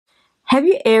Have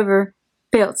you ever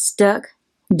felt stuck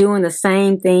doing the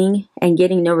same thing and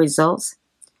getting no results?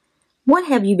 What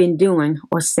have you been doing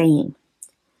or saying?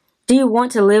 Do you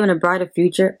want to live in a brighter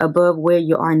future above where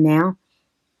you are now?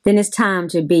 Then it's time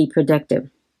to be productive.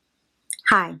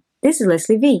 Hi, this is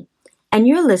Leslie V, and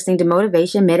you're listening to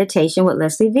Motivation Meditation with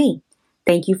Leslie V.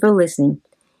 Thank you for listening.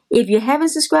 If you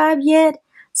haven't subscribed yet,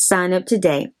 sign up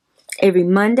today. Every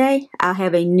Monday, I'll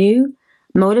have a new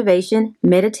Motivation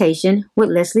Meditation with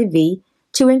Leslie V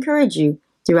to encourage you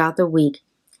throughout the week.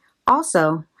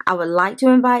 Also, I would like to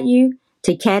invite you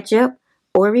to catch up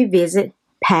or revisit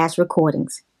past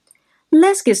recordings.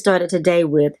 Let's get started today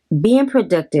with being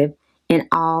productive in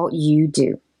all you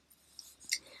do.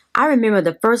 I remember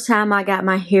the first time I got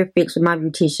my hair fixed with my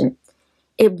beautician.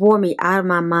 It bore me out of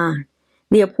my mind.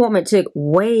 The appointment took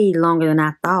way longer than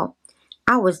I thought.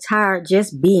 I was tired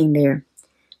just being there.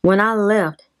 When I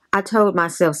left, I told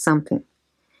myself something.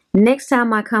 Next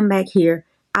time I come back here,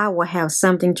 I will have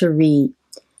something to read.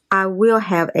 I will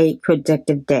have a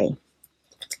productive day.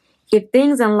 If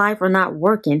things in life are not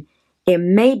working, it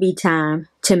may be time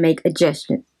to make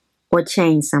adjustments or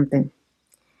change something.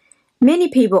 Many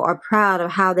people are proud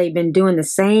of how they've been doing the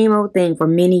same old thing for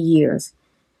many years.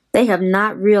 They have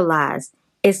not realized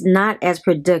it's not as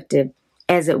productive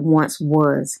as it once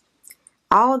was.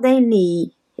 All they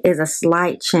need is a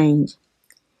slight change.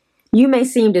 You may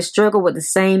seem to struggle with the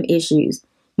same issues.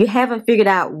 You haven't figured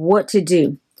out what to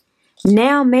do.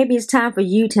 Now maybe it's time for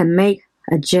you to make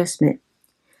adjustment.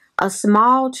 A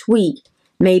small tweak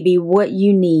may be what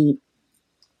you need.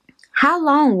 How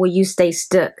long will you stay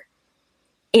stuck?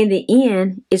 In the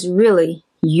end, it's really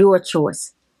your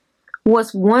choice.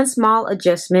 What's one small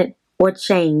adjustment or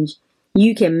change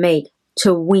you can make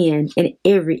to win in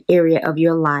every area of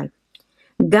your life?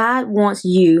 God wants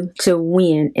you to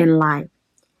win in life.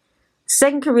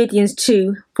 2 Corinthians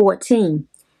 2:14.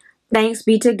 Thanks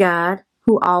be to God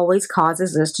who always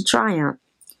causes us to triumph.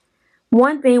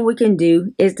 One thing we can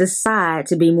do is decide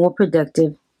to be more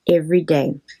productive every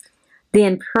day.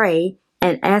 Then pray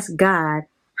and ask God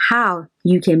how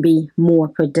you can be more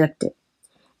productive.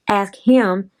 Ask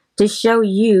Him to show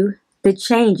you the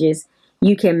changes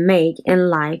you can make in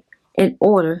life in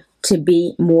order to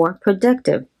be more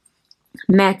productive.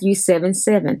 Matthew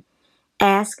 7:7.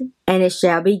 Ask and it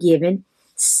shall be given.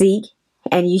 Seek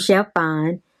and ye shall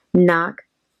find. Knock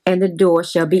and the door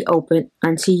shall be opened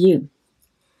unto you.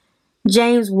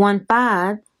 James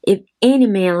 1:5. If any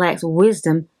man lacks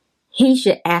wisdom, he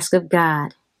should ask of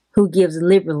God, who gives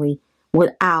liberally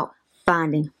without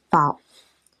finding fault.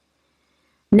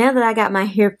 Now that I got my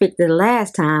hair fixed the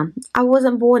last time, I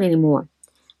wasn't bored anymore.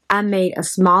 I made a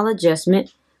small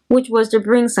adjustment, which was to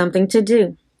bring something to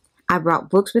do. I brought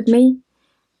books with me,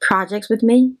 projects with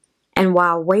me, and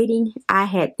while waiting, I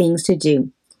had things to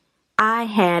do. I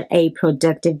had a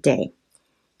productive day.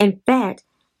 In fact,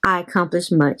 I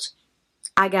accomplished much.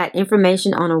 I got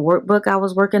information on a workbook I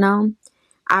was working on.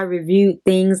 I reviewed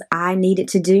things I needed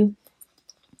to do.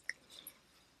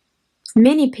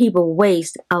 Many people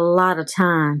waste a lot of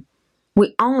time.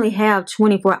 We only have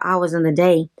 24 hours in the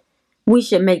day. We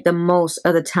should make the most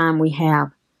of the time we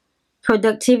have.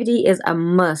 Productivity is a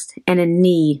must and a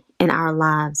need in our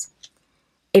lives.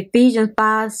 Ephesians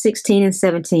 5:16 and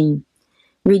 17.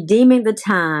 Redeeming the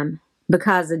time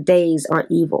because the days are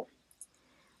evil.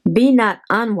 Be not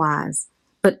unwise,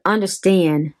 but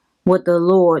understand what the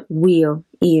Lord's will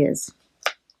is.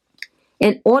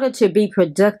 In order to be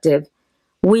productive,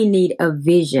 we need a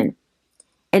vision.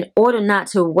 In order not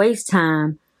to waste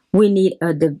time, we need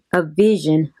a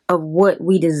vision of what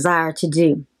we desire to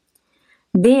do.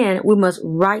 Then we must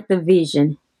write the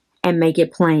vision and make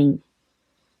it plain.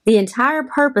 The entire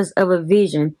purpose of a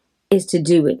vision is to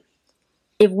do it.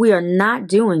 If we are not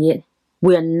doing it,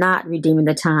 we are not redeeming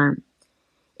the time.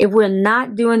 If we're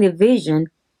not doing the vision,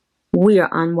 we are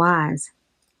unwise.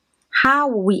 How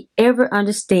will we ever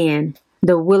understand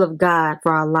the will of God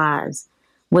for our lives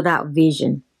without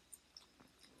vision?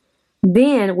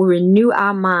 Then we renew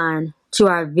our mind to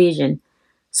our vision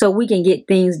so we can get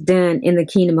things done in the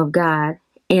kingdom of God,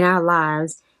 in our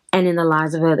lives, and in the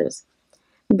lives of others.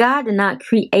 God did not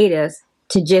create us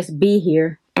to just be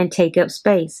here and take up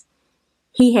space.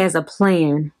 He has a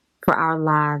plan for our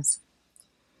lives.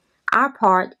 Our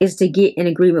part is to get in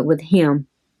agreement with Him.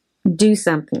 Do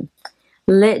something.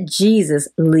 Let Jesus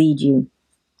lead you.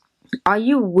 Are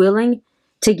you willing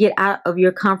to get out of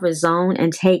your comfort zone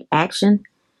and take action?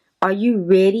 Are you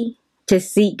ready to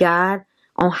seek God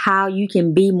on how you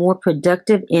can be more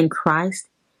productive in Christ?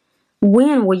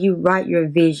 When will you write your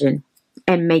vision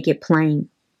and make it plain?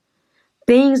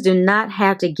 Things do not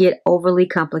have to get overly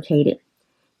complicated.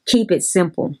 Keep it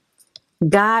simple.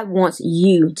 God wants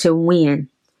you to win.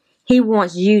 He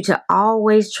wants you to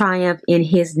always triumph in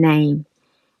His name.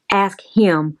 Ask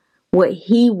Him what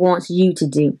He wants you to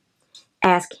do.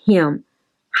 Ask Him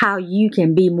how you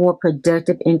can be more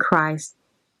productive in Christ,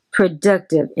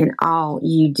 productive in all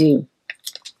you do.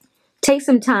 Take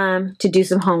some time to do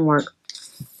some homework.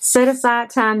 Set aside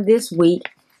time this week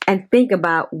and think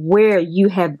about where you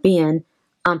have been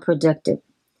unproductive.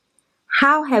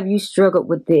 How have you struggled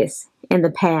with this in the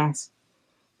past?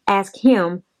 Ask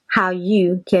Him how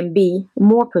you can be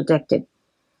more productive.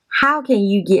 How can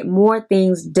you get more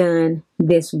things done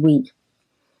this week?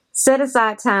 Set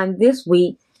aside time this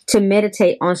week to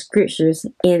meditate on scriptures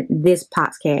in this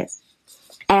podcast.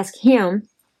 Ask Him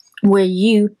where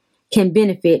you can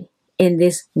benefit in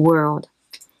this world.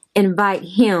 Invite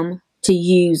Him to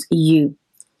use you.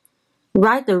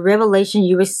 Write the revelation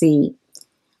you receive.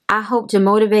 I hope to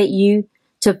motivate you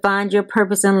to find your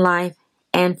purpose in life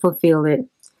and fulfill it.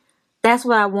 That's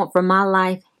what I want for my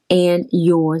life and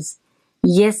yours.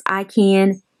 Yes, I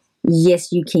can.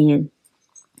 Yes, you can.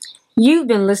 You've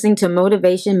been listening to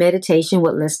Motivation Meditation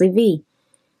with Leslie V.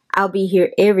 I'll be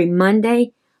here every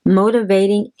Monday,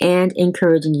 motivating and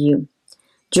encouraging you.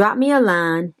 Drop me a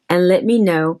line and let me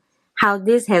know how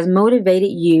this has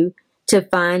motivated you to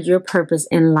find your purpose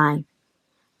in life.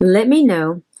 Let me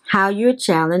know how you're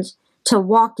challenged to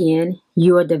walk in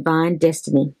your divine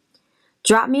destiny.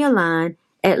 Drop me a line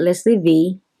at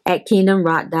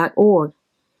lesliev@kingdomrock.org.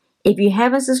 If you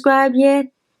haven't subscribed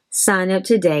yet, sign up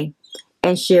today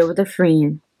and share with a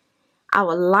friend. I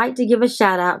would like to give a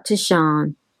shout out to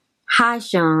Sean. Hi,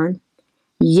 Sean.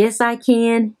 Yes, I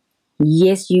can.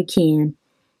 Yes, you can.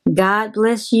 God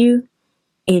bless you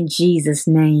in Jesus'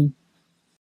 name.